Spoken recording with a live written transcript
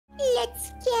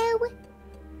Let's go.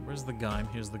 Where's the Gaim?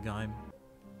 Here's the Gaim.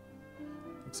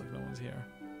 Looks like no one's here.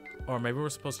 Or maybe we're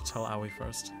supposed to tell Aoi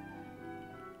first.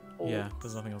 Oh. Yeah,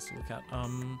 there's nothing else to look at.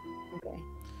 Okay.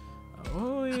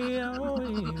 Aoi,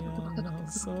 Aoi, no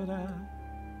sora.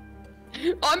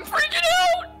 I'm freaking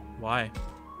out! Why?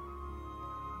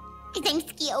 Because I'm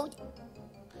scared.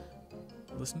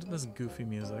 Listen to this goofy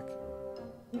music.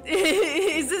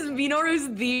 Is this Minoru's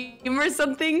theme or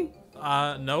something?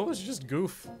 No, it's just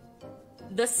goof.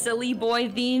 The silly boy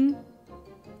theme?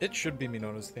 It should be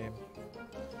Minoru's theme.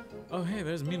 Oh, hey,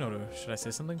 there's Minoru. Should I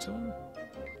say something to him?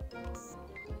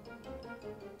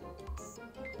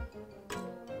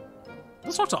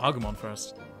 Let's talk to Agumon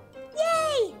first.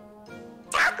 Yay!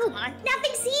 Takuma,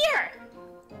 nothing's here.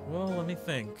 Well, let me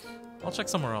think. I'll check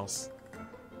somewhere else.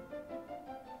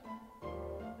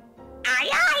 Aye,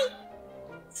 aye.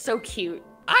 So cute.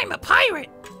 I'm a pirate!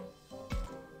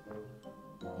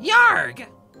 Yarg!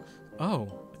 Oh,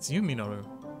 it's you, Minoru.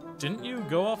 Didn't you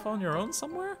go off on your own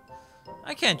somewhere?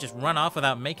 I can't just run off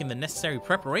without making the necessary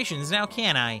preparations now,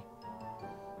 can I?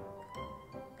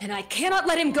 And I cannot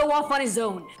let him go off on his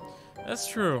own. That's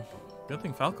true. Good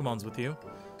thing Falcomon's with you.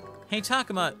 Hey,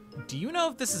 Takuma, do you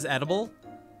know if this is edible?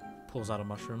 Pulls out a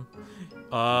mushroom.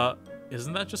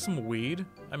 Isn't that just some weed?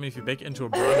 I mean, if you bake it into a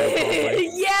brownie, probably.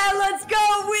 Yeah, let's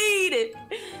go, weed!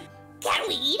 Can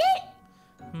we eat it?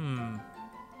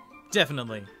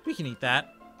 Definitely. We can eat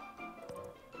that.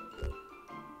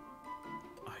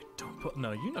 I don't put.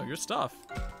 No, you know your stuff.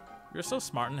 You're so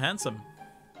smart and handsome.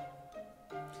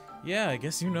 Yeah, I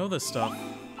guess you know this stuff.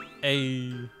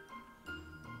 This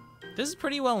is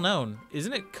pretty well known.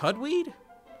 Isn't it cudweed?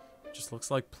 Just looks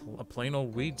like a plain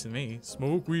old weed to me.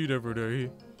 Smoke weed every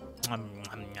day.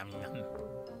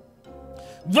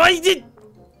 Why did...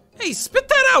 Hey, spit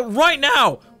that out right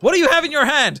now! What do you have in your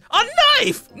hand? A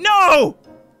knife! No!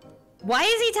 Why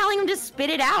is he telling him to spit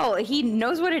it out? He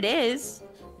knows what it is.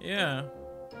 Yeah.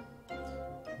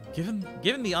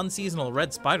 Given the unseasonal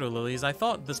red spider lilies, I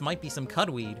thought this might be some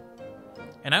cudweed.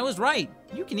 And I was right.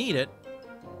 You can eat it.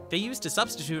 They used to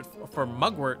substitute for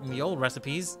mugwort in the old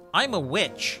recipes. I'm a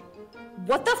witch.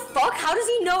 What the fuck? How does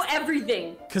he know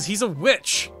everything? Because he's a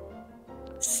witch.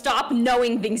 Stop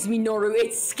knowing things, Minoru.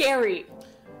 It's scary.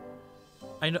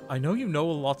 I know you know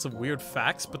lots of weird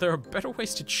facts, but there are better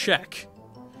ways to check.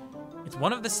 It's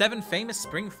one of the 7 famous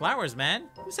spring flowers, man.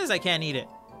 Who says I can't eat it?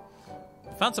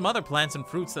 I found some other plants and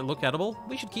fruits that look edible.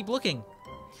 We should keep looking.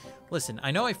 Listen,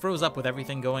 I know I froze up with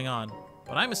everything going on,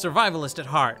 but I'm a survivalist at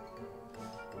heart.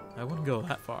 I wouldn't go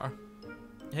that far.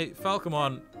 Hey,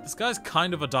 Falcomon, this guy's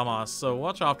kind of a dumbass, so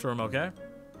watch after him, okay?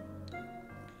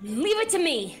 Leave it to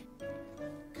me.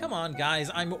 Come on, guys.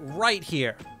 I'm right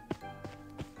here.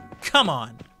 Come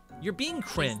on. You're being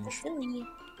cringe. Silly.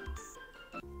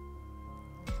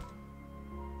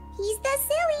 He's the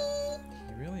silly.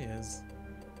 He really is.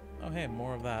 Oh, hey,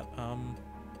 more of that.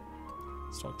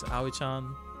 Let's talk to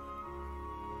Aoi-chan.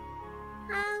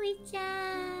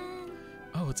 Aoi-chan.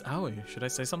 Oh, it's Aoi. Should I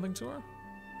say something to her?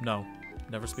 No.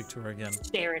 Never speak to her again.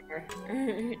 Stare at her.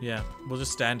 Yeah, we'll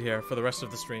just stand here for the rest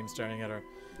of the stream staring at her.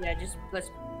 Yeah, just let's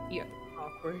be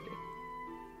awkward.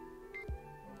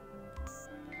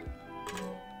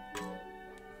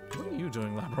 What are you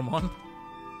doing, Labramon?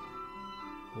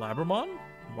 Labramon?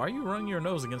 Why are you running your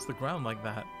nose against the ground like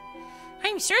that?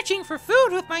 I'm searching for food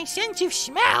with my sense of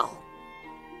smell.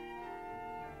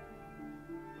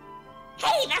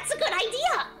 Hey, that's a good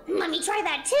idea. Let me try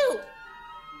that too.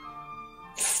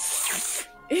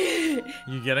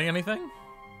 You getting anything?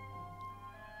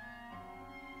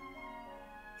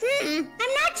 I'm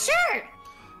not sure.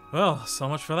 Well, so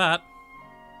much for that.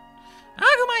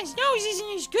 Agumon's nose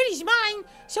isn't as good as mine,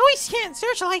 so he can't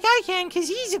search like I can because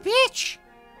he's a bitch.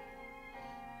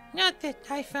 Not that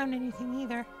I found anything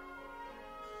either.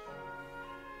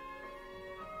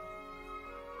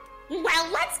 Well,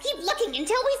 let's keep looking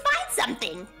until we find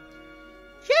something.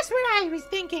 Just what I was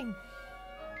thinking.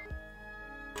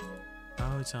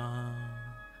 Aoi-chan.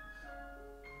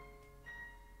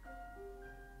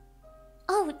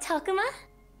 Oh, Takuma?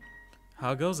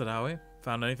 How goes it, Aoi?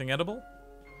 Found anything edible?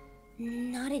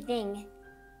 Not a thing.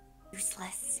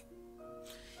 Useless.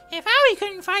 If Aoi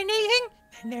couldn't find anything,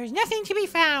 then there's nothing to be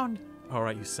found.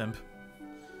 Alright, you simp.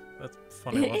 That's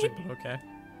funny logic, but okay.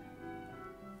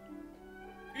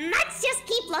 Let's just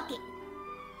keep looking.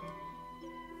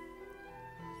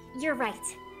 You're right.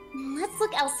 Let's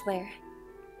look elsewhere.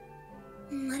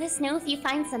 Let us know if you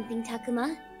find something,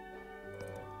 Takuma.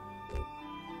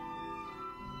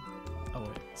 Oh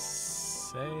wait,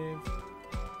 save.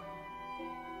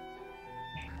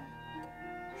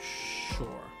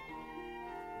 Sure.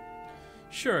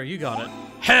 Sure, you got it.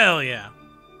 Hell yeah!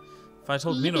 If I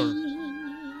told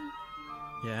Minoru...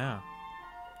 Yeah.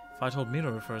 If I told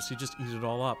Minoru first, he'd just eat it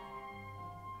all up.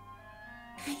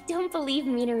 I don't believe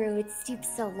Minoru would stoop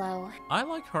so low. I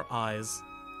like her eyes.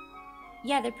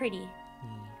 Yeah, they're pretty.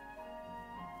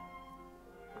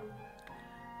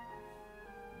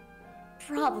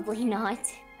 Probably not.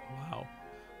 Wow.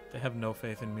 They have no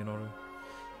faith in Minoru.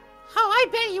 Oh, I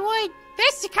bet you would.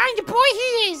 That's the kind of boy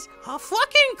he is. A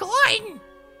fucking glutton.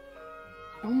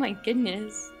 Oh my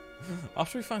goodness.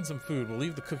 After we find some food, we'll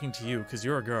leave the cooking to you, because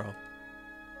you're a girl.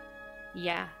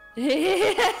 Yeah.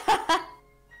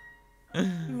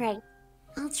 Right.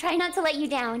 I'll try not to let you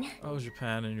down. Oh,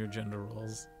 Japan and your gender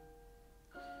roles.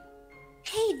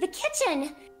 Hey, the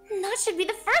kitchen! That should be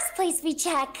the first place we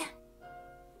check.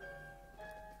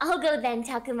 I'll go then,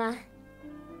 Takuma.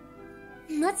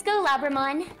 Let's go,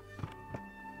 Labramon.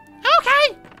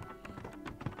 Okay.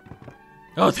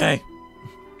 Okay.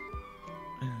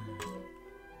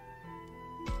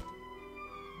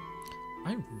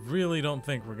 I really don't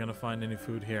think we're gonna find any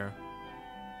food here.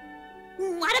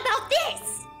 What about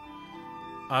this?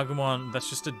 Agumon, that's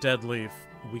just a dead leaf.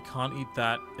 We can't eat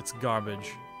that. It's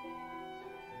garbage.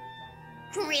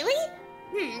 Really?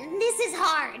 This is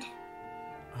hard.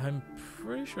 I'm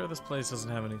pretty sure this place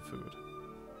doesn't have any food.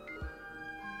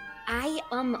 I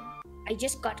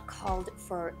just got called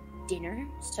for dinner,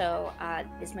 so I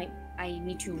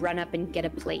need to run up and get a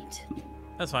plate.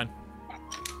 That's fine.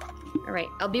 All right,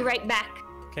 I'll be right back.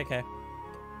 KK.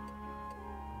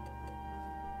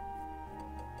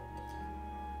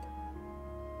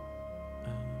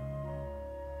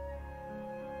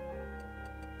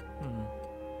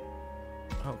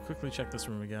 I'll quickly check this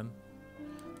room again.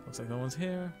 Looks like no one's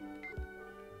here.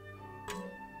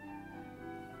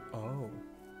 Oh.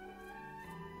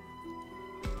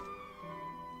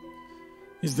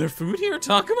 Is there food here,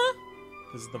 Takuma?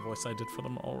 This is the voice I did for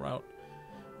them all route.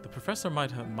 The professor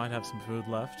might have some food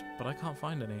left, but I can't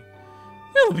find any.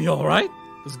 It'll be alright.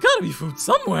 There's gotta be food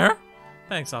somewhere.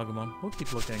 Thanks, Agumon. We'll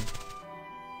keep looking.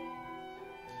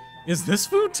 Is this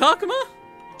food, Takuma?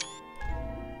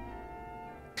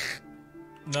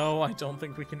 No, I don't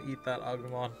think we can eat that,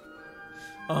 Agumon.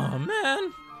 Oh,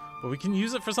 man. But we can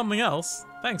use it for something else.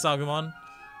 Thanks, Agumon.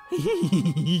 There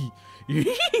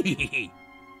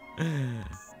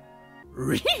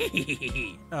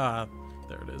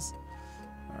it is.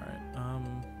 Alright,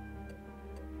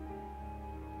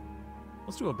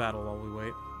 let's do a battle while we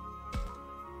wait.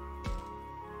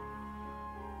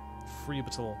 Free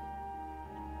battle.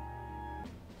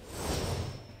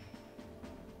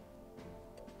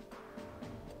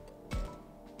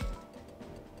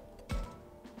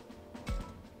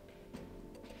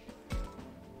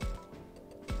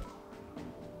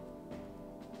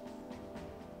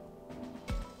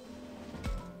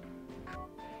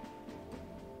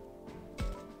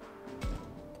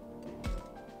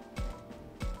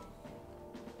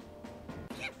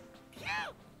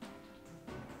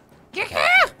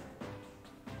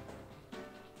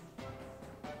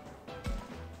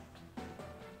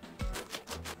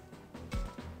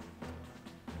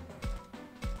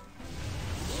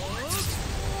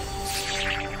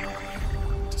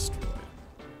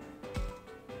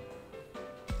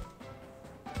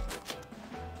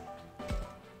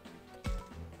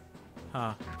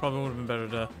 Probably would have been better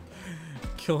to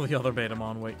kill the other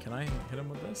Betamon. Wait, can I hit him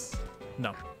with this?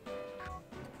 No.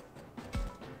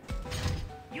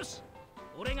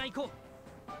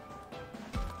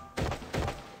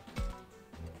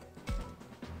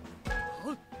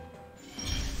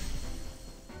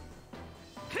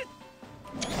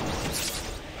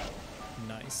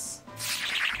 Nice.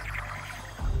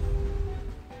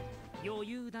 余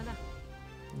裕だな。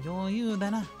余裕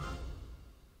だな。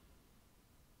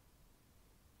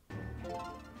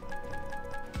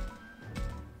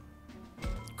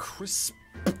Crisp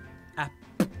apple.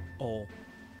 Alright,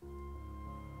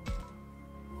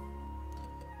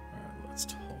 let's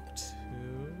talk to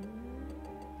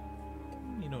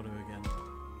Minoru again.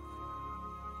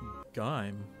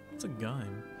 Gaim? What's a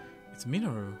Gaim? It's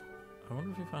Minoru. I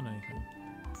wonder if you found anything.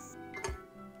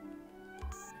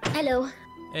 Hello.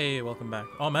 Hey, welcome back.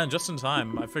 Oh man, just in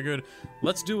time. I figured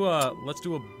let's do a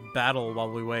battle while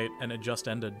we wait, and it just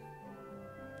ended.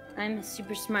 I'm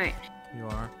super smart. You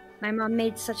are? My mom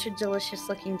made such a delicious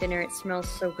looking dinner. It smells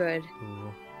so good.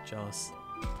 Ooh, jealous.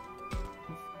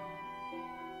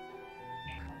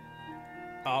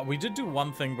 We did do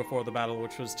one thing before the battle,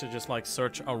 which was to just like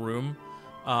search a room.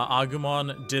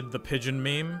 Agumon did the pigeon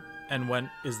meme and went,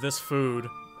 "Is this food?"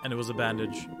 And it was a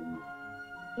bandage.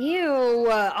 Ew,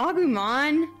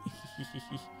 Agumon.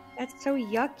 That's so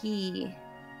yucky.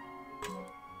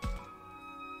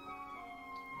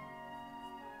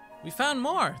 We found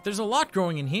more. There's a lot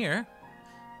growing in here.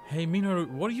 Hey, Minoru,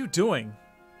 what are you doing?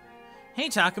 Hey,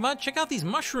 Takuma, check out these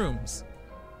mushrooms.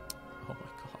 Oh my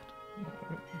god.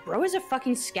 Bro is a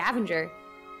fucking scavenger.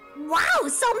 Wow,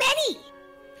 so many!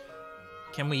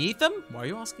 Can we eat them? Why are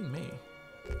you asking me?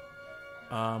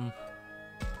 Have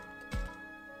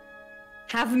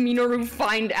Minoru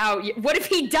find out. What if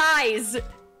he dies?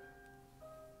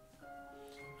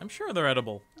 I'm sure they're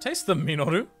edible. Taste them,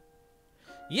 Minoru.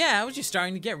 Yeah, I was just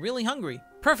starting to get really hungry.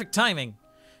 Perfect timing.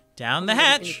 Down the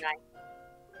hatch.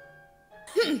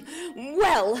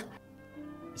 Well,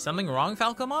 Is something wrong,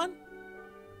 Falcomon?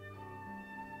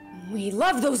 we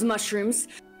love those mushrooms,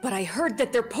 but I heard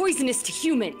that they're poisonous to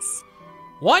humans.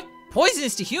 What?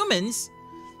 Poisonous to humans?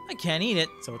 I can't eat it,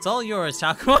 so it's all yours,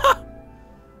 Takuma.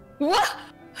 What?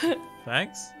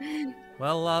 Thanks.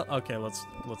 Well, okay, let's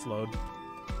load.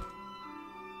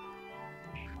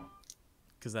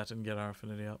 Because that didn't get our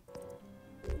affinity up.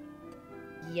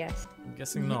 Yes. I'm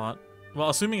guessing not. Well,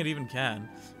 assuming it even can.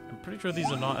 I'm pretty sure these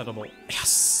are not edible.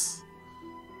 Yes!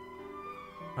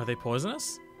 Are they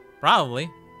poisonous? Probably.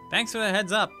 Thanks for the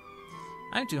heads up.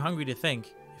 I'm too hungry to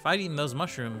think. If I'd eaten those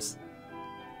mushrooms.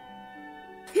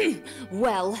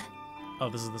 Well, Oh,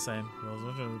 this is the same.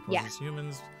 Yeah. Poisonous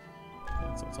humans.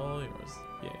 Yeah, so it's all yours.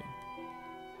 Yay.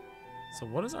 So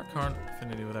what is our current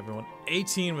affinity with everyone?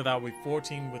 18 with Aoi,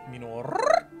 14 with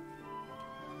Minoru.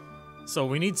 So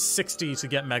we need 60 to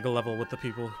get mega level with the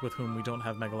people with whom we don't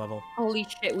have mega level. holy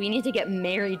shit, we need to get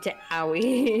married to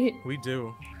Aoi. We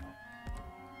do.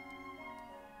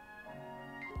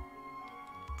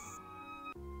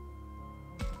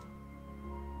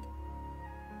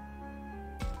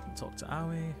 Talk to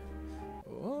Aoi.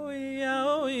 Oya,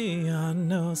 oya,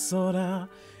 no sora.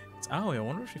 It's Aoi. I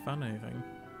wonder if she found anything.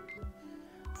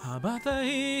 Habata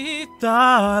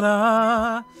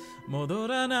itara,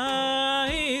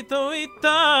 modoranai to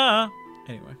itta.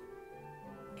 Anyway.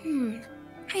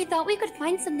 I thought we could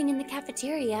find something in the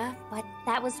cafeteria, but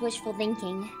that was wishful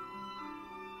thinking.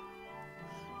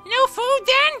 No food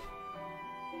then?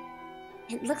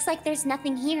 It looks like there's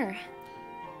nothing here.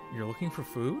 You're looking for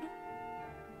food?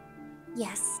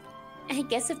 Yes. I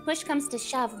guess if push comes to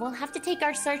shove, we'll have to take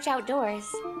our search outdoors.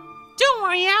 Don't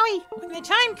worry, Aoi. When the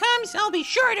time comes, I'll be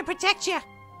sure to protect you.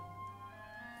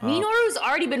 Minoru's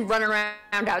already been running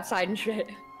around outside and shit.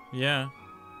 Yeah.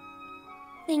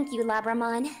 Thank you,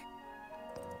 Labramon.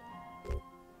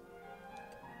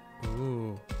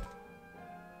 Ooh.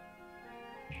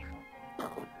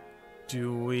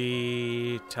 Do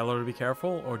we tell her to be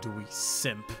careful, or do we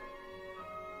simp?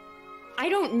 I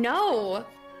don't know.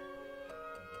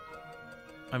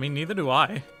 I mean, neither do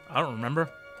I. I don't remember.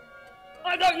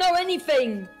 I don't know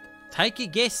anything. Take a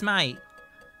guess, mate.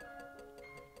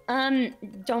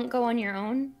 Don't go on your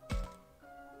own.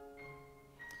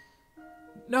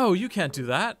 No, you can't do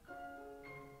that.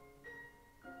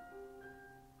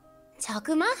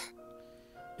 Takuma?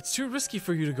 It's too risky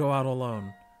for you to go out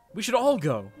alone. We should all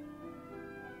go.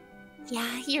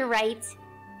 Yeah, you're right.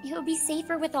 It would be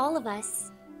safer with all of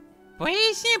us. But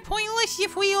isn't it pointless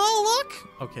if we all look?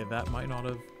 Okay, that might not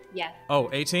have... Yeah. Oh,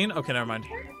 18? Okay, never mind.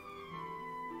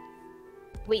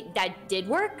 Wait, that did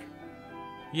work?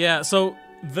 Yeah, so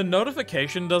the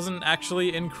notification doesn't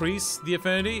actually increase the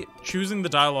affinity. Choosing the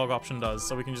dialogue option does,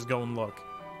 so we can just go and look.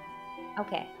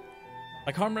 Okay.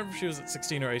 I can't remember if she was at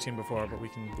 16 or 18 before, but we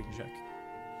can check.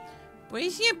 But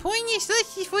isn't it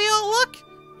pointless if we all look?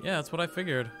 Yeah, that's what I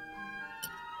figured.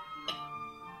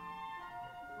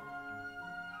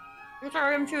 I'm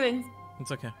sorry, I'm chewing.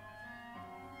 It's okay.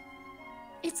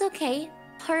 It's okay.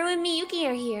 Haru and Miyuki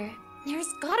are here. There's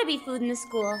gotta be food in the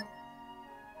school.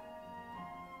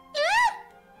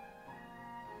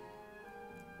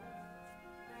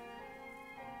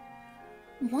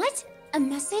 What? A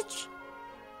message?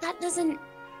 That doesn't...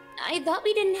 I thought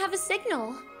we didn't have a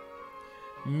signal.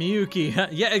 Miyuki.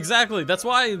 Yeah, exactly. That's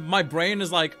why my brain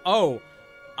is like, oh,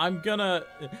 I'm gonna...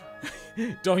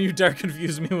 Don't you dare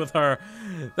confuse me with her.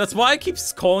 That's why I keep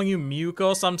calling you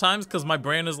Miyuko sometimes, because my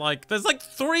brain is like, there's like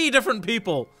 3 different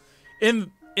people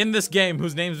in this game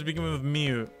whose names begin with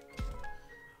Miyu.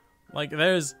 Like,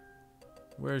 there's...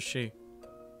 Where is she?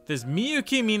 There's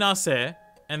Miyuki Minase,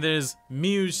 and there's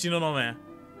Miyu Shinonome.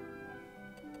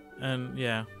 And,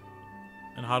 yeah.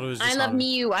 And Haru is just I love Haru.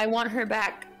 Miyu. I want her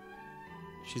back.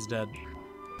 She's dead.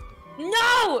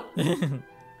 No!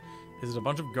 Is it a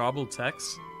bunch of garbled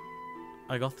text?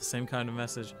 I got the same kind of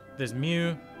message. There's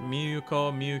Miyu,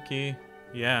 Miyuko, Miyuki.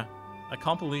 Yeah. I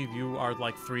can't believe you are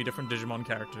like 3 different Digimon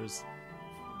characters.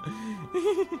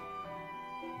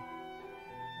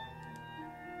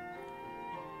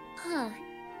 Huh.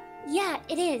 Yeah,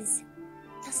 it is.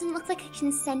 Doesn't look like I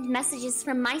can send messages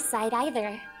from my side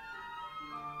either.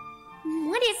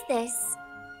 What is this?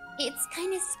 It's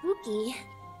kind of spooky.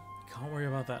 Can't worry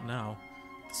about that now.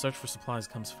 The search for supplies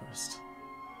comes first.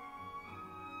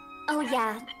 Oh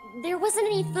yeah, there wasn't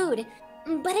any food,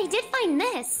 but I did find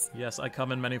this. Yes, I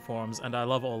come in many forms, and I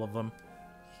love all of them.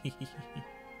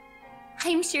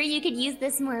 I'm sure you could use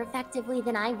this more effectively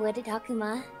than I would,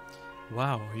 Takuma.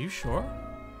 Wow, are you sure?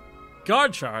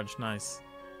 Guard charge, nice.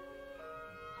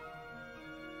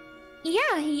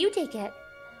 Yeah, you take it.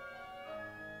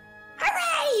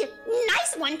 Hooray!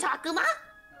 Nice one, Takuma!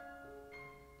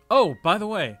 Oh, by the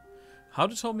way,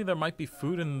 Howdy told me there might be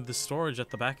food in the storage at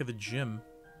the back of the gym.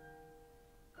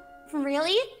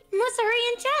 Really? Let's hurry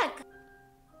and check.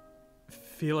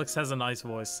 Felix has a nice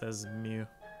voice, says Mew.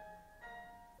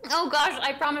 Oh gosh,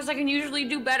 I promise I can usually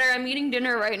do better. I'm eating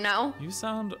dinner right now. You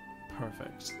sound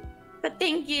perfect. But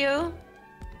thank you.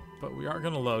 But we are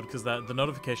gonna load because the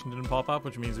notification didn't pop up,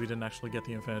 which means we didn't actually get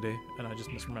the infinity, and I just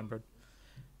misremembered.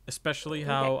 Especially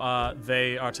how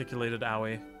they articulated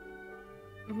Aoi.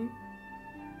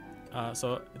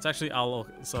 So it's actually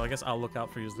so I guess I'll look out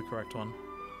for you is the correct one.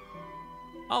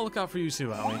 I'll look out for you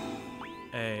too, Aoi.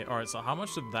 Hey, alright, so how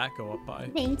much did that go up by?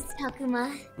 Thanks,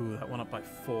 Takuma. Ooh, that went up by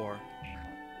 4.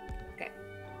 Okay.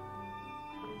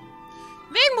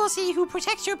 Then we'll see who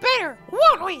protects you better,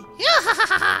 won't we?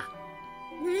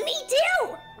 Me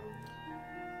too!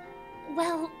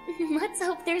 Well, let's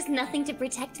hope there's nothing to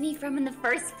protect me from in the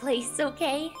first place,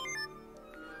 okay?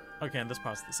 Okay, and this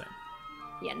part's the same.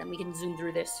 Yeah, and then we can zoom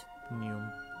through this. New.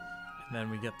 And then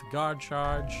we get the guard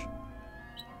charge.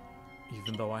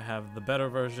 Even though I have the better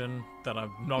version that I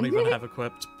not even have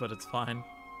equipped, but it's fine.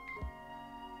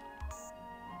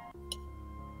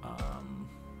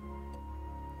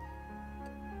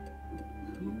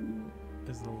 Who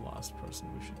is the last person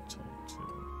we should talk to?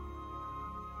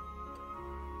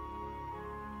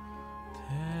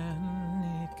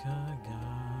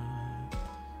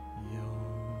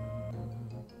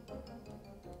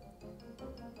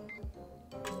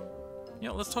 Yeah,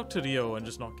 let's talk to Ryo and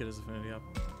just not get his affinity up.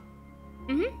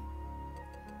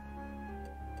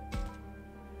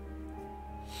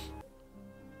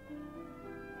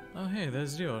 Oh hey,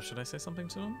 there's Ryo. Should I say something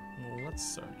to him? Well, let's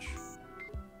search.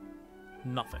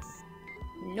 Nothing.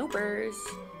 Nopers.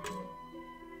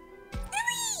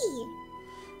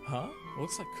 Huh?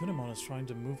 Looks like Kunemon is trying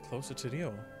to move closer to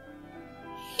Ryo.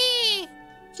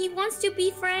 He wants to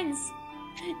be friends.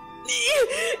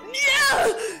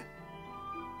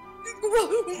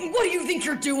 What do you think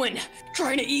you're doing?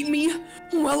 Trying to eat me?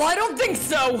 Well, I don't think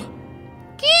so!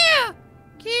 Yeah!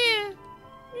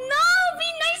 No,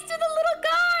 be nice to the little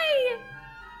guy!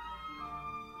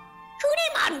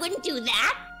 Kunemon wouldn't do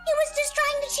that. He was just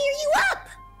trying to cheer you up.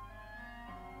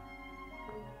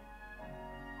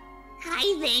 I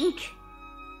think.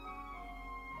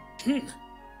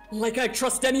 Like I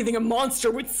trust anything a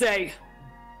monster would say.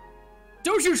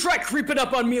 Don't you try creeping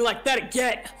up on me like that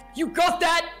again! You got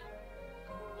that?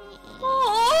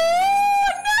 Oh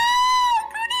no,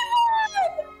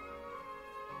 Kunemon!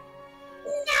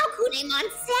 Now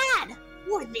Kunemon's sad.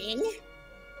 Poor thing.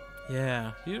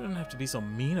 Yeah, you don't have to be so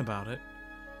mean about it.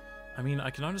 I mean,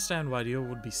 I can understand why Ryo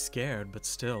would be scared, but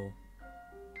still.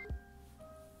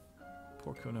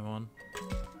 Poor Kunemon.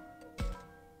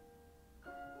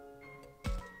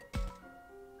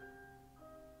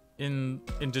 In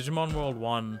Digimon World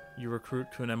 1, you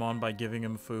recruit Kunemon by giving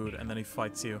him food, and then he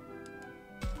fights you.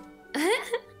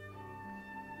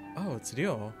 Oh, it's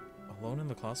Ryo. Alone in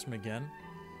the classroom again?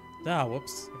 Ah,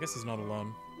 whoops. I guess he's not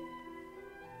alone.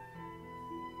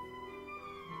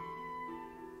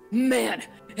 Man,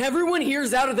 everyone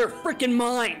here's out of their frickin'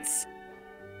 minds!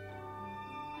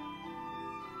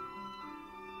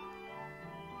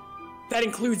 That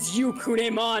includes you,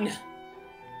 Kunemon!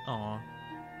 Aw.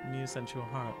 Mew sent you a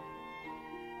heart.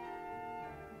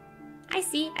 I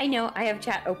see. I know. I have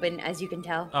chat open, as you can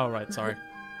tell. Oh, right, sorry.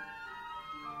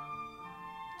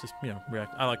 Just, you know,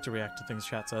 react. I like to react to things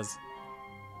chat says.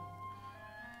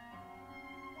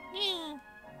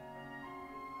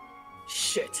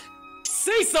 Shit.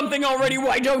 Say something already,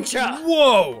 why don't ya?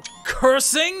 Whoa!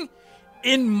 Cursing?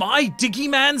 In my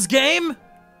Digimon's game?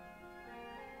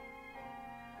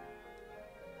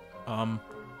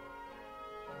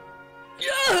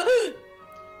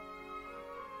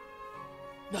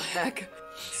 The heck?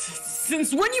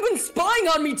 Since when you been spying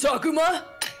on me, Takuma?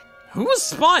 Who was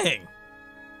spying?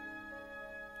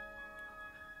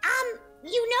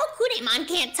 You know Kunemon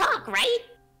can't talk, right?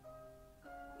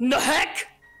 The heck?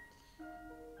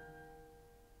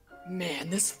 Man,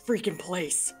 this freaking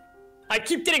place. I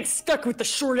keep getting stuck with the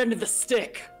short end of the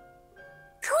stick.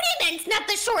 Kunemon sense, not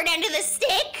the short end of the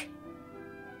stick!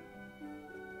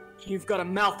 You've got a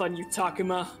mouth on you,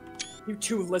 Takuma. You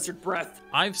too, lizard breath.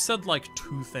 I've said like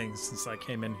 2 things since I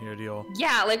came in here, Dio.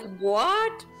 Yeah, like,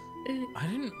 what? I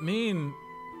didn't mean...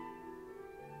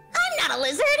 I'm not a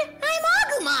lizard! I'm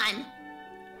Agumon!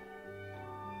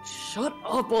 Shut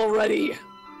up already!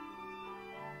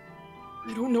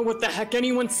 I don't know what the heck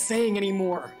anyone's saying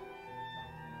anymore.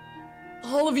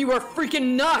 All of you are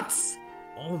freaking nuts!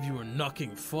 All of you are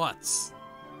knucking futs.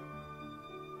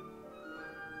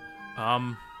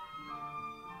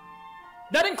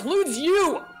 That includes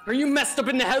you! Are you messed up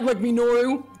in the head like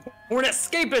Minoru? Or an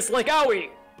escapist like Aoi?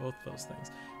 Both those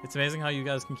things. It's amazing how you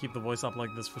guys can keep the voice up like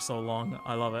this for so long.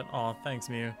 I love it. Aw, thanks,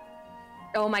 Mew.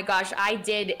 Oh my gosh, I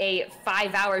did a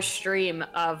 5-hour stream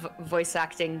of voice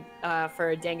acting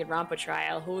for a Danganronpa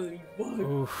trial. Holy fuck.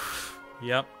 Oof.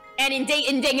 Yep. And in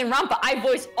Danganronpa, I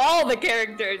voiced all the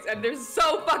characters, and there's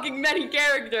so fucking many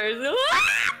characters.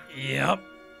 Yep.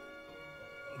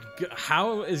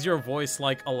 How is your voice,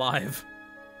 like, alive?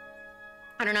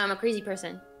 I don't know, I'm a crazy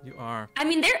person. You are. I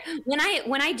mean,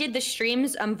 when I did the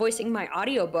streams, voicing my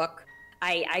audiobook,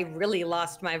 I really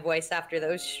lost my voice after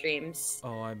those streams.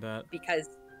 Oh, I bet. Because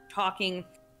talking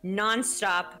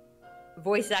nonstop,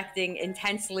 voice acting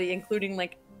intensely, including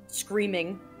like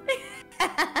screaming.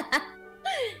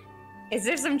 Is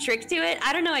there some trick to it?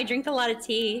 I don't know, I drink a lot of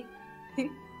tea.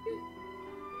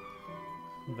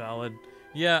 Valid.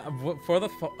 Yeah, for the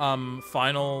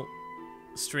final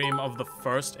stream of the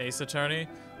first Ace Attorney.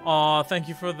 Aw, thank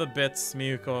you for the bits,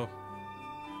 Miyuko.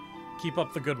 Keep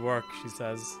up the good work, she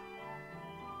says.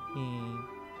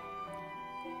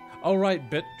 Oh right,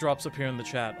 bit drops up here in the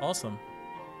chat. Awesome.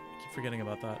 I keep forgetting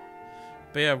about that.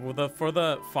 But yeah, for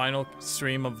the final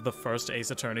stream of the first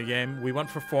Ace Attorney game, we went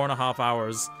for 4.5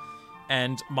 hours,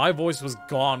 and my voice was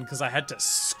gone because I had to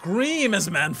scream as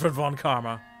Manfred von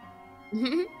Karma.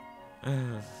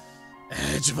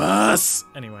 Edgebus!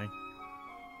 Anyway.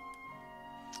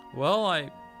 Well, I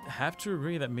have to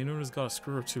agree that Minoru's got a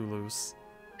screw or two loose.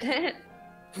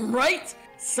 Right?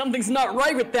 Something's not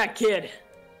right with that kid.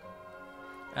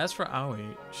 As for Aoi,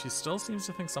 she still seems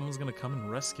to think someone's gonna come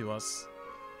and rescue us.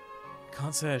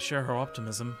 Can't say I share her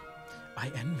optimism.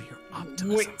 I envy her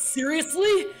optimism. Wait,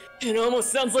 seriously? It almost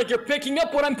sounds like you're picking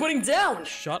up what I'm putting down.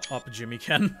 Shut up, Jimmy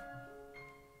Ken.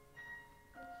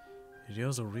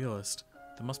 Hidio's a realist.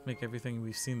 That must make everything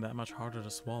we've seen that much harder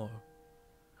to swallow.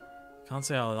 Can't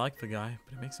say I like the guy,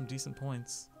 but it makes some decent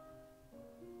points.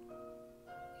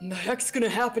 The heck's gonna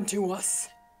happen to us?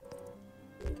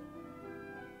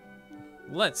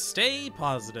 Let's stay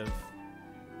positive.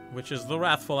 Which is the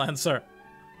wrathful answer.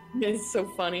 It's so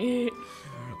funny.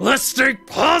 Let's stay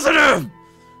positive!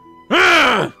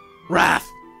 Ah! Wrath!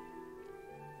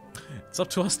 It's up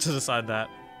to us to decide that.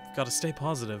 We've got to stay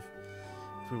positive.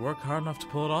 If we work hard enough to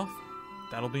pull it off,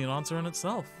 that'll be an answer in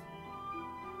itself.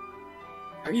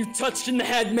 Are you touched in the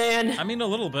head, man? I mean, a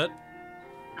little bit.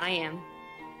 I am.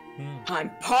 I'm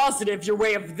positive your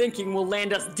way of thinking will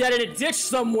land us dead in a ditch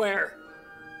somewhere.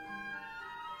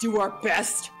 Do our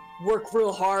best, work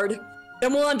real hard,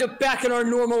 then we'll end up back in our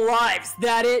normal lives,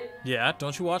 that it? Yeah,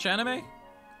 don't you watch anime?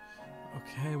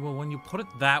 Okay, well, when you put it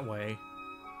that way...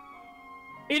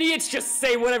 Idiots just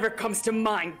say whatever comes to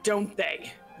mind, don't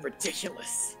they?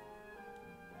 Ridiculous.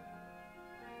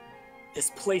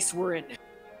 This place we're in,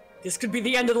 this could be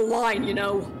the end of the line, you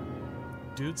know?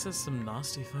 Dude says some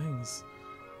nasty things.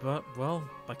 But, well,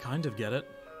 I kind of get it.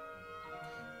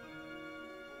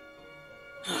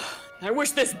 I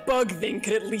wish this bug thing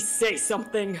could at least say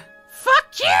something.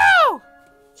 Fuck you!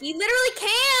 He literally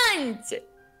can't!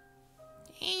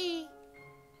 Hey.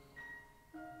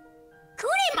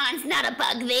 Kunemon's not a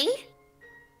bug thing.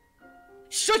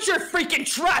 Shut your freaking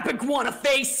trap, iguana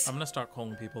face! I'm gonna start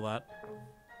calling people that.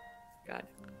 God.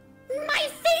 My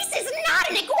face is not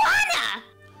an iguana!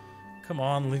 Come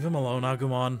on, leave him alone,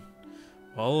 Agumon.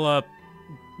 Well,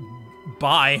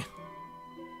 bye.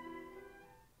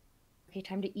 Okay,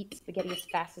 time to eat spaghetti as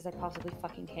fast as I possibly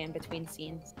fucking can between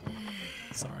scenes.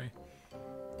 Sorry.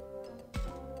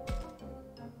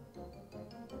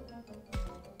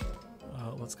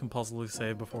 Let's compulsively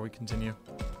save before we continue.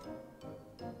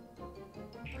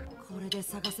 これで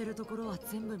探せるところは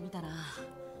全部見たな。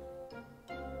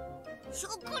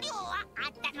食料はあ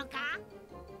ったのか？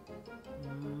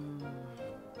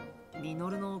ミ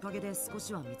ノルのおかげで少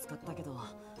しは見つかったけど、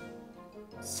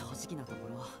正直なとこ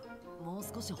ろもう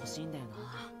少し欲しいんだよ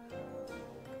な。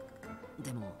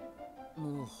でも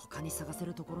もう他に探せ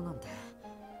るところなんて。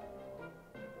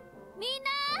みんな、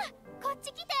こっ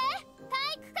ち来て！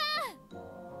体育館！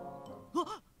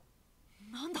あ、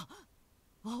なんだ、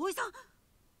葵さん。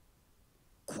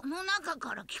こんの中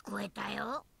から聞こえた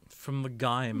よ。 From the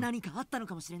Gaim. 何かあったの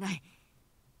かもしれない。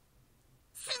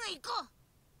すぐ行こ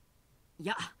い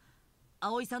や、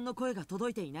葵さんの声が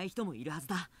届いていない人もいるはず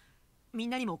だ。みん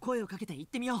なにも声をかけて言っ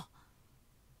てみよ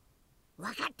う。わ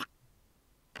かった。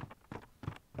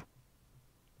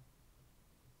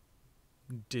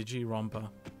 Digirompa.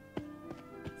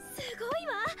 すごい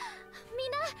わ。み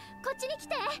んなこっちに来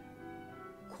て。う。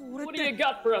これ What っ do you て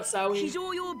got for us, 非 Aoi?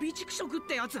 常用備蓄食っ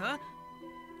てやつ？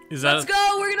 Is that Let's go,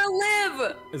 we're gonna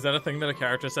live! is that a thing that a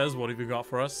character says? What have you got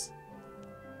for us?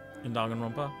 In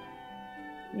Danganronpa?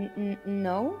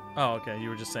 No. Oh, okay. You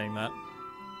were just saying that.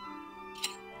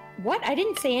 What? I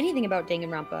didn't say anything about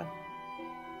Danganronpa.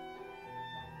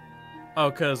 Oh,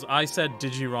 because I said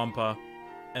Digirompa,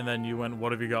 and then you went,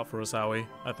 "What have you got for us, Aoi?"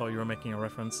 I thought you were making a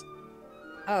reference.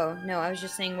 Oh, no, I was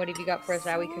just saying, what have you got for us,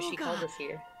 Aoi, because she called us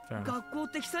here. Fair enough. 学校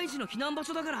って被災地の避難場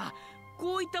所だから、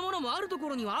こういったものもあるとこ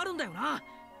ろにはあるんだよな。よ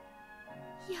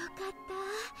かっ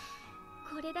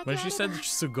た。これだけ When あ she れ said ば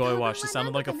Sugoi-wa, she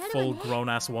sounded like a full-grown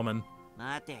ass woman.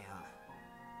 待てよ。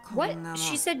 What?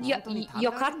 She said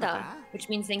yokata, which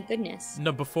means thank goodness.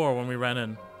 No, before when we ran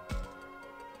in. よ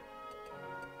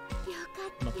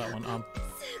か Not った that one. す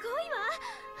ごいわ。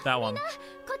 That one. こ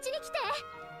っちに来て。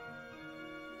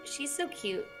 She's so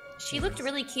cute. She looked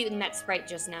really cute in that sprite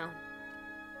just now.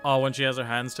 Oh, when she has her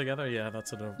hands together? Yeah,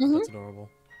 that's that's adorable.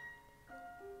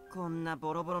 こんな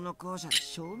ボロボロの校舎で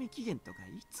賞味期限とか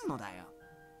いつのだよ。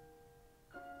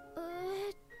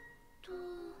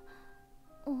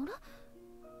あら？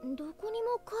どこに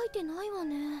も書いてないわ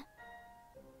ね。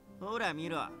ほら見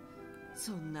ろ。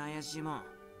そんな怪しいもん、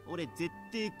俺絶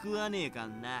対食わねえか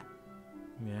んな。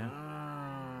Yeah.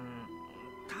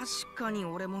 確かに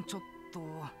俺もちょっと。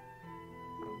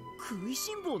食い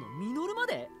しん坊のミノルま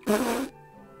で？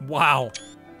 Wow.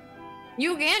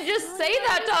 You can't just say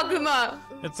that, Takuma!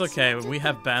 It's okay. We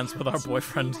have bands with our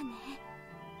boyfriend. う。だね。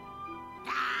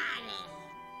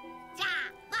じゃあ、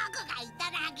僕がい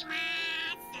ただきます。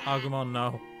 Agumon,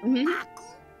 no.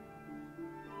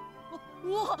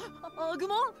 うわ、アグ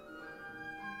モン？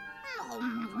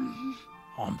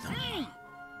 Hom them.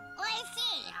 おいし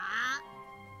いよ。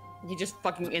 He just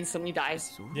fucking instantly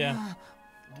dies. Yeah.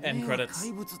 End credits.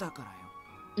 怪物だか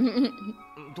らよ。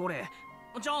どれ？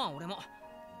じゃあ俺も。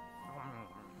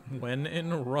 When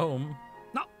in Rome.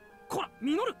 な、こら、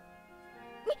ミノル。ミ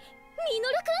ノ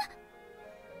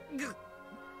ルくん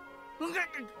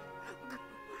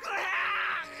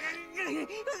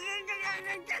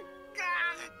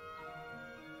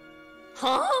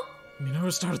？Huh?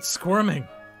 Minoru started squirming.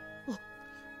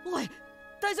 おい、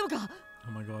大丈夫か？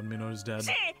 Oh my god, Minoru's dead.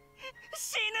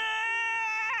 死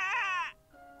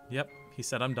ぬ Yep, he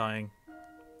said I'm dying.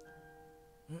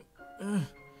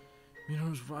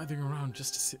 Minoru's writhing around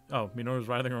just to see. Oh, Minoru's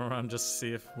writhing around just to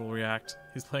see if we'll react.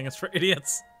 He's playing us for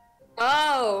idiots.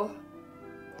 Oh.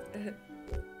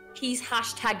 He's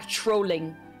hashtag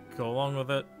trolling. Go along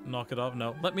with it. Knock it off.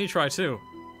 No, let me try too.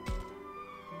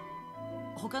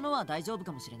 他のは大丈夫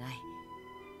かもしれない。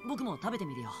僕も食べて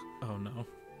みるよ。Oh no.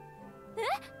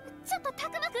 ちょっとた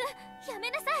くまくん、やめ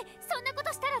なさい。そんなこ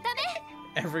としたらダ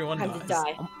メ。 Everyone Time to dies.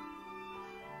 die. あ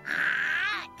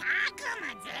あ、たくま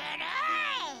ず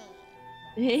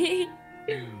るい。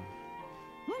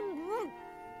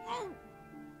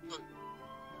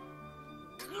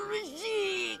苦し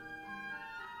い。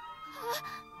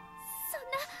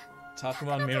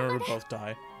Takuma and Minoru both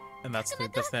die. And that's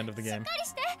the end of the game.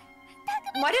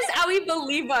 Why does Aoi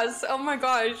believe us? Oh my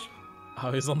gosh.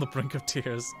 Oh, he's on the brink of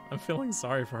tears. I'm feeling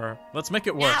sorry for her. Let's make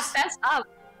it Yeah, worse. fess up.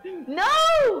 No!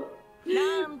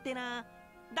 なんてな。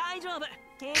大丈夫。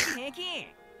平気平気。や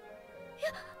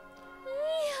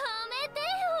めてよ。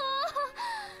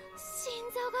心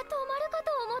臓が止まるか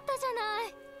と思ったじゃな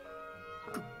い。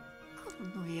こ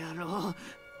の野郎。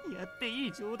やってい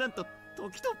い冗談と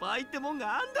時と場合ってもん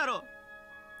があんだろ。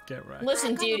 Get right.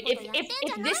 Listen, dude, if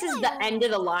this is the end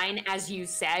of the line, as you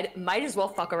said, might as well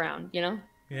fuck around, you know?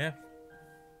 Yeah.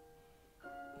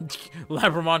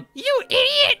 Labramon. You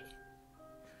idiot!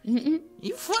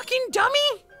 You fucking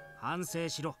dummy! 反省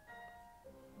しろ。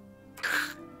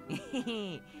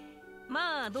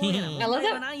まあどうやら I 問 love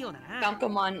題はないようだな。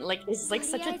 Falcomon, like, is like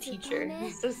such a teacher.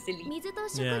 He's so silly. 水と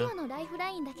食料のライフラ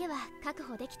インだけは確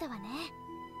保できたわね。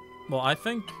 Well, I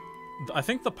think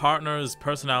the partners'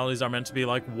 personalities are meant to be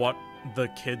like what the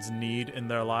kids need in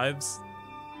their lives.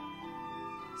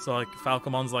 So like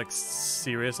Falcomon's like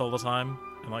serious all the time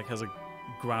and like has a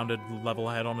grounded level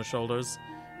head on his shoulders,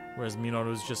 whereas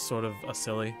Minoru's just sort of a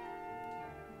silly.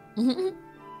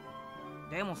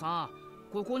 でもさ、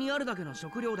ここにあるだけの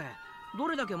食料でど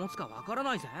れだけ持つかわから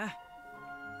ないぜ。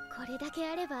これだけ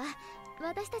あれば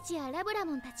私たちやラブラ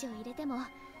モンたちを入れても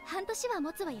半年は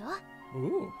持つわよ。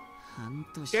半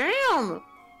年。Damn!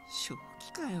 正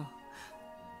気かよ。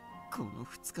この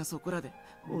2日そこらで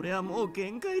俺はもう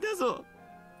限界だぞ。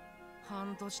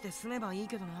半年で済めばいい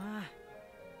けどな。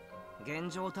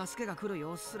現状助けが来る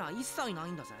様子すら一切な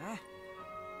いんだぜ。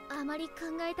あまり考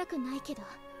えたくないけど、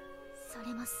そ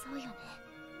れもそうよね。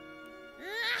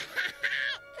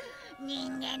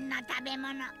人間の食べ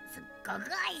物すっごく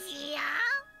美味しいよ。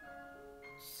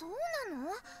そうなの？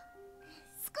少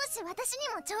し私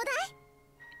にもちょうだい。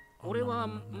俺は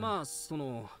まあそ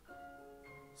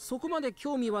こまで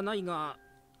興味はないが、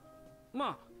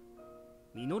まあ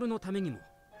ミノルのためにも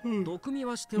毒味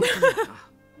はしておくんだ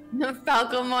な。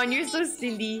Falcomon, you're so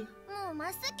silly. もう真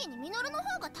っ先にミノルの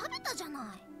方が食べたじゃ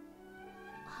ない。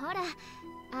ほら、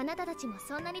あなたたちも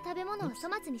そんなに食べ物を粗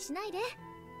末にしないで。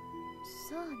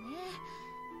そうね、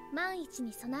万一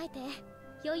に備えて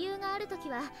余裕があるとき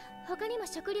は他にも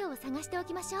食料を探してお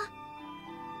きましょう。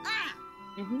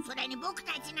それに僕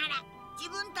たちなら自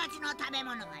分たちの食べ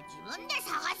物が自分で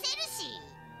探せるし。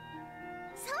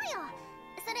そうよ。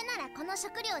それならこの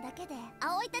食料だけで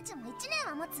葵たちも1年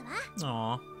は持つ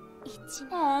わ。1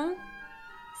年。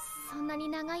そんなに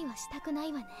長いはしたくな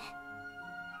いわね。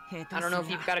I don't know if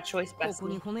you've got a choice, ここ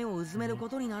に Bessie. 骨をうずめるこ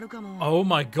とになるかも。Oh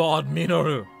my god,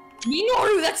 Minoru!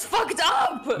 Minoru, that's fucked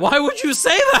up! Why would you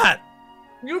say that?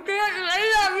 You can't say that, だ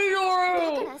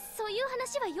か Minoru! らそういう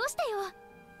話はよしてよ。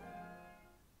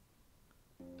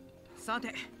さ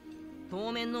て、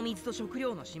当面の水と食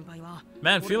料の心配は。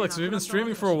 Man, Felix, we've been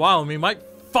streaming for a while and we might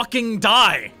fucking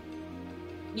die!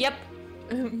 Yep.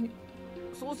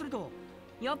 そうすると、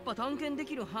やっぱ探検で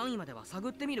きる範囲までは探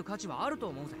ってみる価値はあると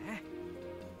思うぜ。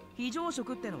非常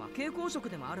食ってのは蛍光食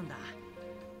でもあるんだ。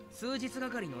数日が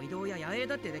かりの移動や野営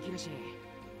だってできるし。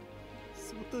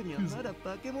外にはまだ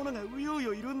化け物がうよう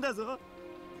よいるんだぞ。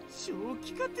正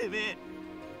気かてめえ。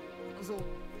そう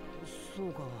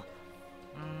か。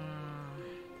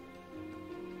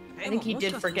I think he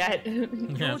did forget.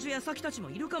 教授や先たちも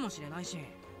いるかもしれないし。い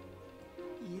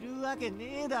るわけ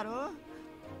ねえだろ。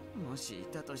もしい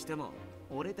たとしても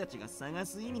俺たちが探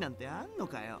す意味なんてあんの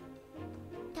かよ。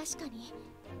確かに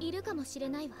いるかもしれ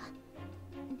ないわ。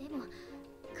でも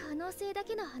可能性だ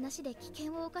けの話で危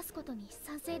険を冒すことに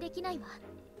賛成できないわ。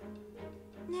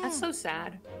That's so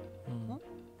sad.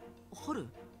 春、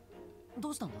ど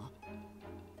うしたんだ？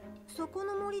そこ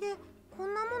の森でこ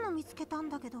んなもの見つけたん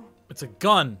だけど。 It's a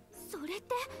gun! それっ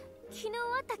て昨日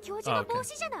あった教授の帽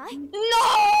子じゃない？ No!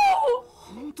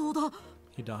 本当だ。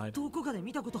He died. どこかで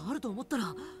見たことあると思ったら。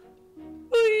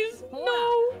 Please, ほら、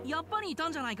やっぱりいた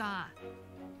んじゃないか。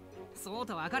そう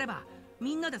と分かれば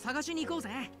みんなで探しに行こうぜ。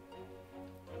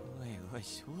おいおい、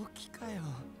正気かよ。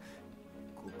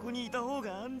ここにいた方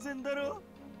が安全だろ。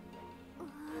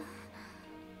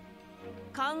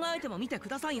考えてもみてく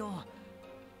ださいよ。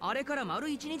あれから丸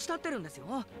1日経ってるんです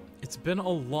よ。 It's been a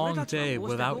long day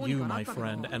without you, my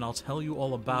friend, and I'll tell you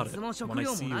all about it when I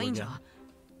see you again.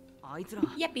 あいつら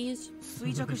Yuppies.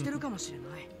 衰弱してるかもしれ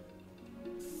ない。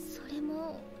それ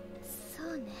もそ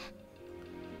うね。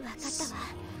わかったわ。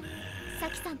サ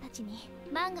キさんたちに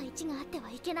万が一があっては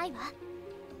いけないわ。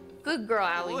 Good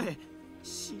girl, お Allie. い、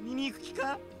死にに行く気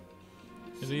か？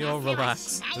 Rio,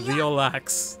 relax.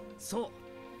 Relax. そう、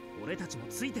俺たちも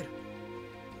ついてる。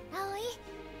葵、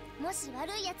もし悪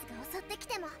い奴が襲ってき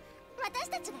ても私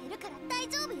たちがいるから大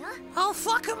丈夫よ。 I'll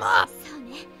fuck him up! そう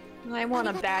ね。 I want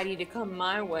a baddie to come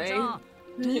my じ way. ゃあ、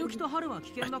みゆきと春は危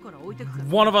険だから置いてくけ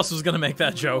ど。 One of us was gonna make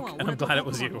that joke, and I'm glad it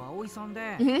was you. 葵さん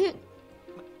で。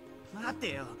待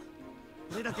てよ。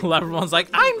 Everyone's like,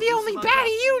 I'm the only baddie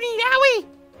you need, Owie!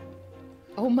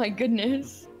 Oh my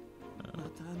goodness. ま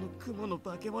たあの雲の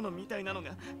化け物みたいなの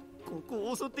がここ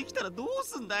を襲ってきたらどう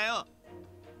すんだよ。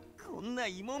こんな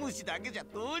芋虫だけじゃ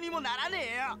どうにもならね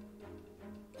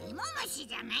えよ。芋虫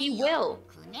じゃない He よ。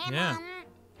 will. クネモン。 Yeah.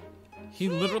 He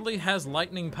literally has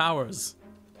lightning powers.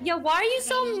 Yeah, why are you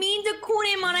so mean to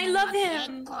Kunemon? I love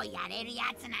結 him. 構やれるや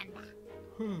つなんだ。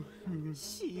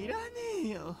知らねえ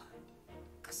よ。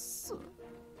くそ。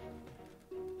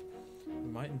 We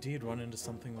might indeed run into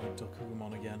something like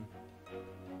Takuma again.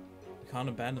 We can't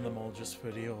abandon them all just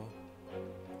for Rio.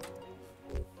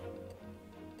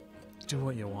 Do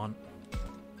what you want.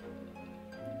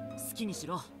 好きにし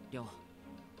ろ、りょう。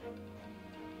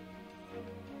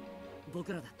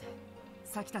僕らだって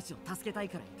サキたちを助けたい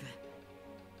から行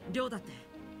く。りょうだって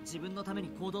自分のために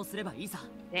行動すればいいさ。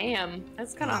 Damn,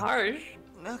 that's kind of harsh.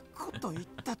 なこと言っ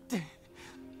たって。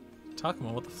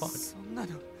 Takuma, what the fuck? そんな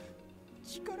の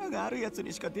力があるやつ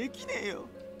にしかできねえよ。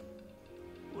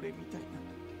俺みたいな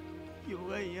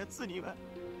弱いやつには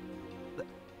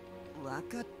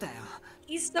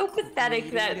He's so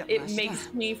pathetic that it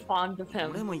makes me fond of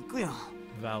him.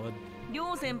 Valid. り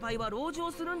ょう先輩は籠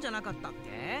城するんじゃなかったっ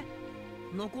け？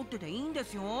残ってていいんで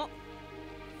すよ。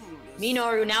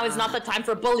 Minoru, now is not the time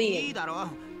for bullying. いいだろ。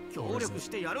協力し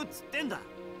てやるっつってんだ。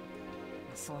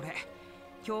それ、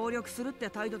協力するって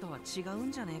態度とは違う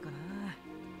んじゃねえかな。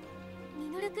ミ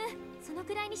ノルくん、その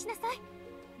くらいにしなさい。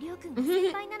りょうくんは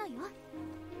先輩なのよ。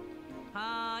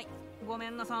はーい、ごめ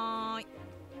んなさい。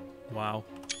 Wow.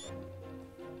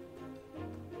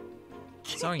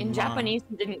 Sorry, In Mom. Japanese,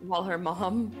 he didn't call her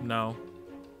mom. No.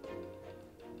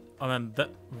 And then that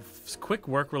quick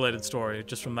work-related story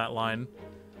just from that line.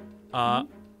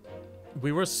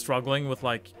 We were struggling with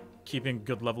like keeping a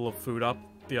good level of food up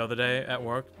the other day at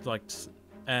work, like,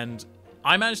 and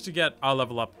I managed to get our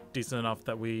level up decent enough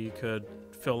that we could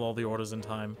fill all the orders in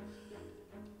time.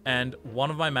 And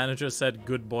one of my managers said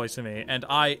 "good boy" to me, and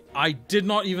I did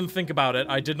not even think about it.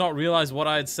 I did not realize what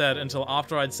I had said until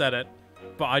after I'd said it,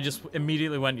 but I just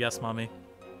immediately went, "Yes, mommy."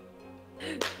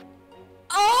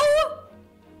 Oh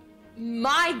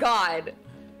my god.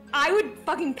 I would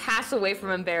fucking pass away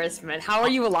from embarrassment. How are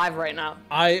you alive right now?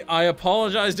 I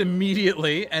apologized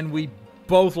immediately, and we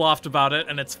both laughed about it,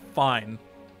 and it's fine.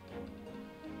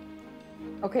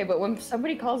 Okay, but when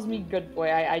somebody calls me good boy,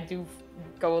 I do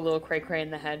go a little cray-cray in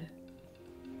the head.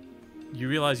 You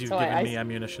realize you've given me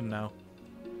ammunition now.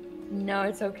 No,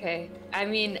 it's okay. I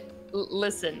mean,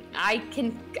 listen, I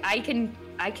can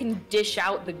dish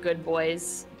out the good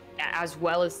boys as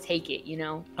well as take it, you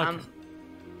know? Okay.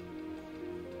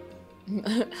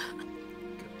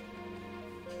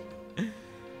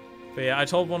 But yeah, I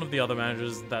told one of the other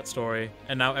managers that story,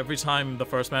 and now every time the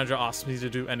first manager asks me to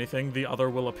do anything, the other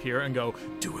will appear and go,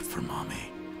 "Do it for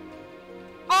mommy."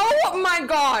 Oh my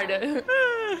god!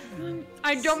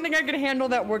 I don't think I can handle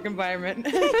that work environment.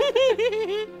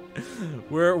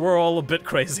 We're all a bit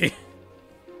crazy.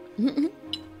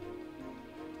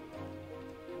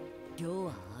 寮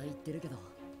はああ言ってるけど、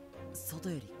外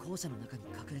より校舎の中に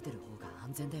隠れてる方が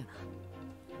安全だよな。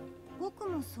僕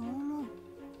もそう思う。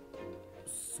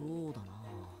そうだ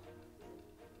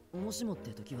な。もしもっ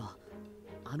て時は、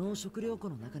あの食料庫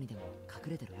の中にでも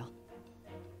隠れてるよ。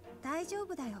大丈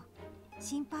夫だよ。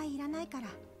心配いらないから。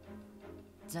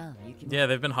じゃあ、みゆきも。Yeah,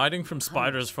 they've been hiding from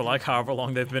spiders for like however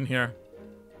long they've been here.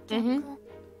 Mm-hmm.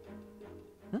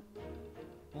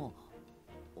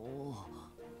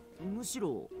 むし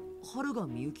ろ春が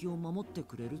みゆきを守って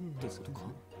くれるってことか。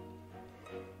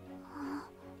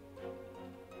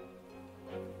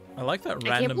I like that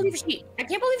I random.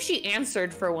 can't believe she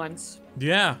answered for once.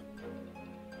 Yeah.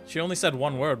 She only said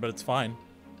one word, but it's fine.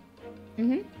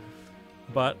 Mm-hmm.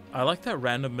 But I like that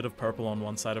random bit of purple on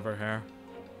one side of her hair.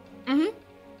 Mm-hmm. いっ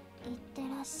て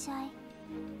らっしゃい。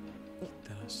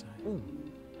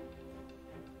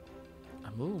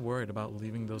I'm a little worried about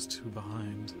leaving those two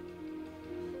behind.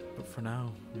 But for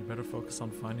now, we better focus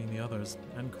on finding the others,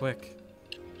 and quick.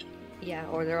 Yeah,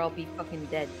 or they'll all be fucking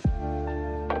dead.